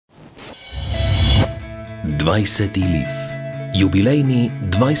20. LIFFe, jubilejni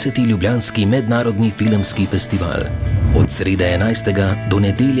 20. Ljubljanski mednarodni filmski festival, od srede 11. do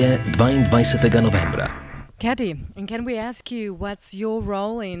nedelje 22. novembra. Katy, and can we ask you what's your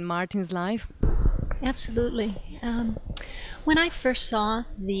role in Martin's life? Absolutely. When I first saw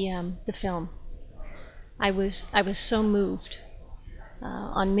the film, I was so moved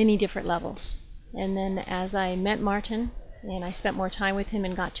on many different levels. And then as I met Martin and I spent more time with him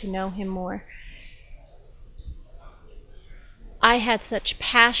and got to know him more, I had such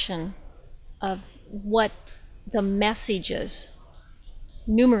passion of what the messages,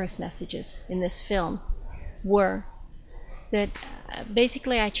 numerous messages in this film were, that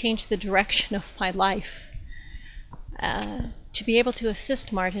basically I changed the direction of my life to be able to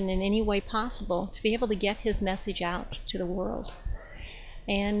assist Martin in any way possible, to be able to get his message out to the world.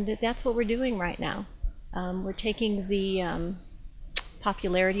 And that's what we're doing right now. We're taking the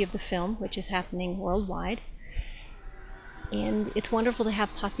popularity of the film, which is happening worldwide, and it's wonderful to have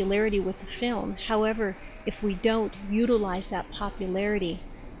popularity with the film. However, if we don't utilize that popularity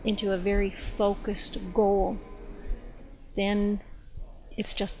into a very focused goal, then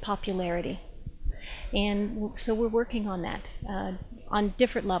it's just popularity. And so we're working on that on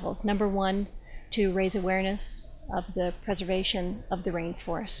different levels. Number one, to raise awareness of the preservation of the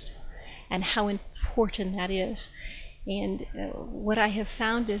rainforest and how important that is. And what I have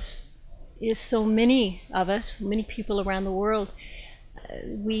found is so many of us, many people around the world,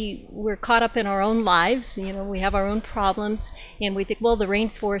 we're caught up in our own lives. You know, we have our own problems, and we think, well, the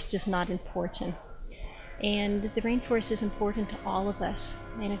rainforest is not important. And the rainforest is important to all of us.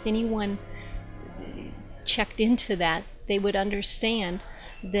 And if anyone checked into that, they would understand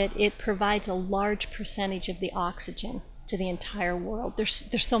that it provides a large percentage of the oxygen to the entire world.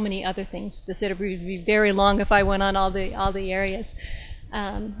 There's so many other things. This would be very long if I went on all the areas.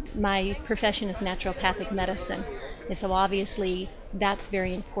 My profession is naturopathic medicine, and so obviously that's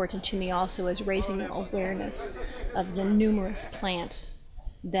very important to me also, as raising awareness of the numerous plants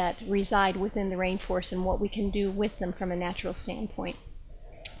that reside within the rainforest and what we can do with them from a natural standpoint.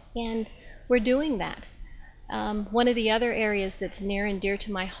 And we're doing that. One of the other areas that's near and dear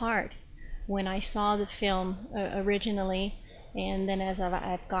to my heart, when I saw the film originally, and then as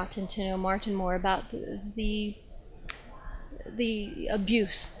I've gotten to know Martin more, about the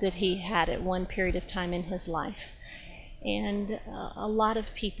abuse that he had at one period of time in his life. And a lot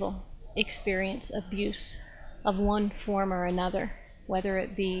of people experience abuse of one form or another, whether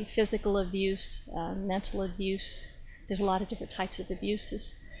it be physical abuse, mental abuse. There's a lot of different types of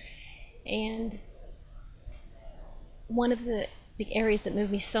abuses. And one of the areas that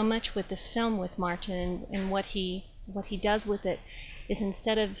moved me so much with this film with Martin and what he does with it is,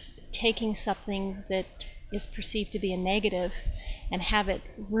 instead of taking something that is perceived to be a negative and have it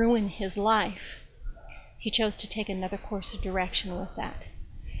ruin his life, he chose to take another course of direction with that.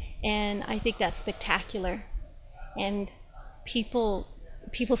 And I think that's spectacular. And people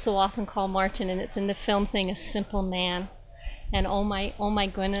so often call Martin, and it's in the film, saying a simple man. And oh my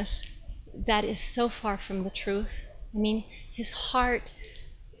goodness, that is so far from the truth. I mean, his heart,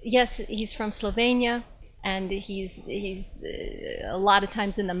 yes, he's from Slovenia, and he's a lot of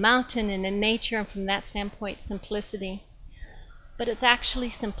times in the mountain and in nature, and from that standpoint, simplicity. But it's actually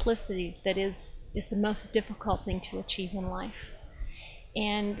simplicity that is the most difficult thing to achieve in life.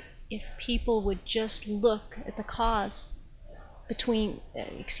 And if people would just look at the cause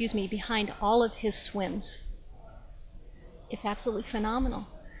behind all of his swims, it's absolutely phenomenal.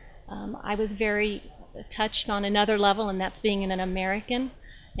 I was very touched on another level, and that's being an American.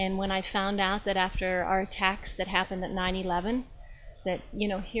 And when I found out that after our attacks that happened at 9/11, that, you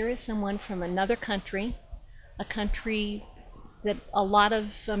know, here is someone from another country, a country that a lot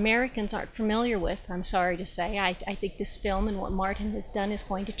of Americans aren't familiar with, I'm sorry to say. I think this film and what Martin has done is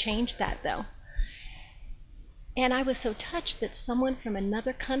going to change that, though. And I was so touched that someone from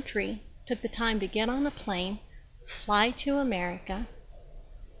another country took the time to get on a plane, fly to America,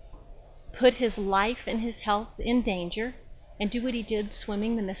 put his life and his health in danger, and do what he did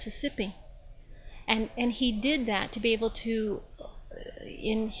swimming the Mississippi. And he did that to be able to,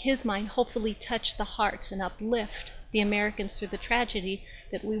 in his mind, hopefully touch the hearts and uplift the Americans through the tragedy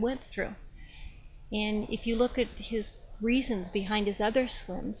that we went through. And if you look at his reasons behind his other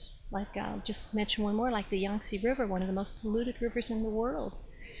swims, like I'll just mention one more, like the Yangtze River, one of the most polluted rivers in the world.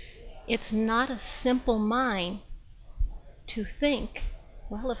 It's not a simple mind to think,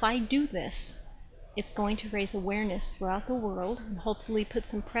 well, if I do this, it's going to raise awareness throughout the world and hopefully put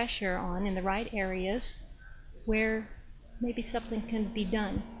some pressure on in the right areas where maybe something can be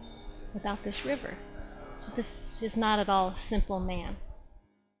done about this river. So this is not at all a simple man.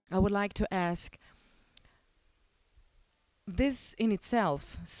 I would like to ask, this in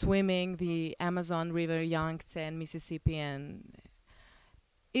itself, swimming the Amazon River, Yangtze and Mississippi, and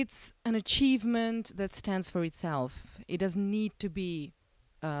it's an achievement that stands for itself. It doesn't need to be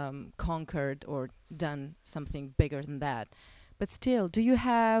conquered or done something bigger than that. But still, do you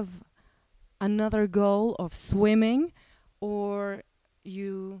have another goal of swimming, or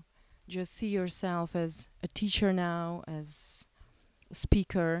you just see yourself as a teacher now, as a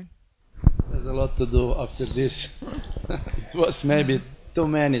speaker? There's a lot to do after this. It was maybe too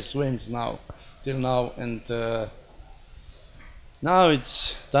many swims now, till now, and now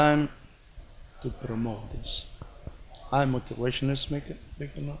it's time to promote this. I'm a motivational speaker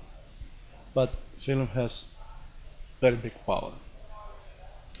now, but film has very big power.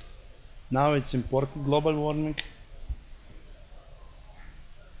 Now it's important global warming.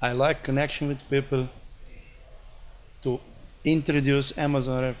 I like connection with people, to introduce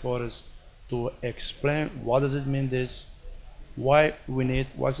Amazon rainforest, to explain what does it mean this, why we need,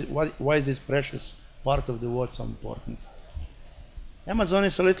 why is this precious part of the world so important. Amazon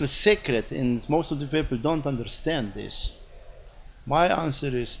is a little secret and most of the people don't understand this. My answer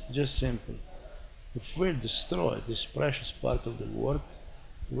is just simple. If we destroy this precious part of the world,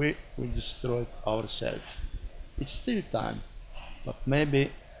 we will destroy ourselves. It's still time, but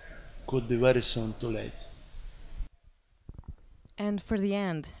maybe could be very soon too late. And for the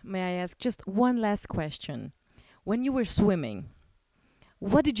end, may I ask just one last question? When you were swimming,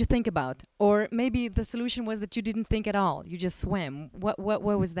 what did you think about? Or maybe the solution was that you didn't think at all, you just swam. What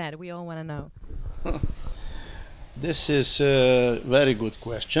was that? We all want to know. This is a very good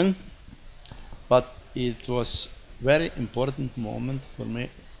question, but it was very important moment for me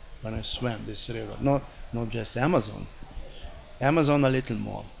when I swam this river. Not just Amazon. Amazon a little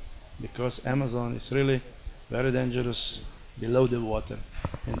more, because Amazon is really very dangerous below the water,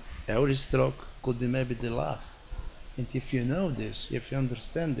 and every stroke could be maybe the last. And if you know this, if you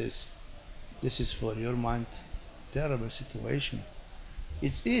understand this, this is for your mind terrible situation.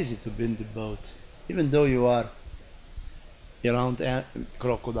 It's easy to be in the boat, even though you are around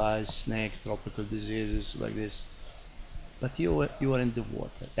crocodiles, snakes, tropical diseases like this. But you are in the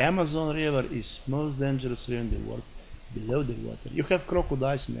water. Amazon River is most dangerous river in the world, below the water. You have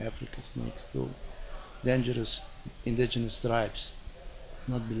crocodiles in Africa, snakes too, dangerous indigenous tribes,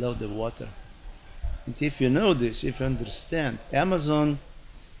 not below the water. And if you know this, if you understand, Amazon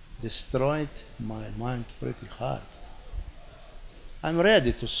destroyed my mind pretty hard. I'm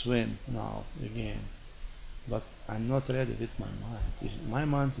ready to swim now again, but I'm not ready with my mind. My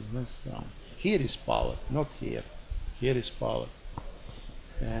mind is not strong. Here is power, not here. Here is power.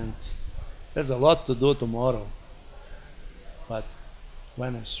 And there's a lot to do tomorrow. But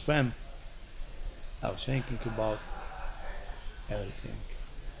when I swam, I was thinking about everything.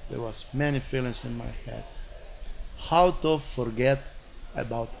 There was many feelings in my head. How to forget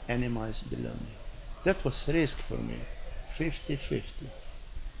about animals below me. That was risk for me, 50-50.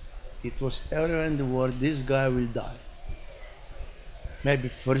 It was everywhere in the world, this guy will die. Maybe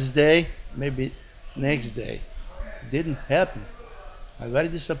first day, maybe next day. Didn't happen. I'm very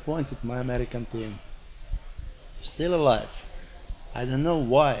disappointed my American team. Still alive. I don't know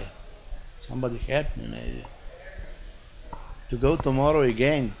why. Somebody help me maybe. To go tomorrow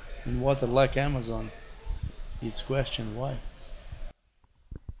again in water like Amazon, it's question why.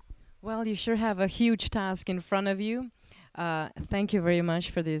 Well, you sure have a huge task in front of you. Thank you very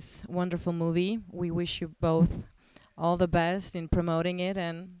much for this wonderful movie. We wish you both all the best in promoting it,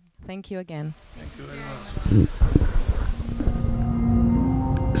 and thank you again. Thank you very much.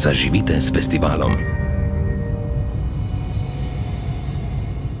 Zaživite s festivalom.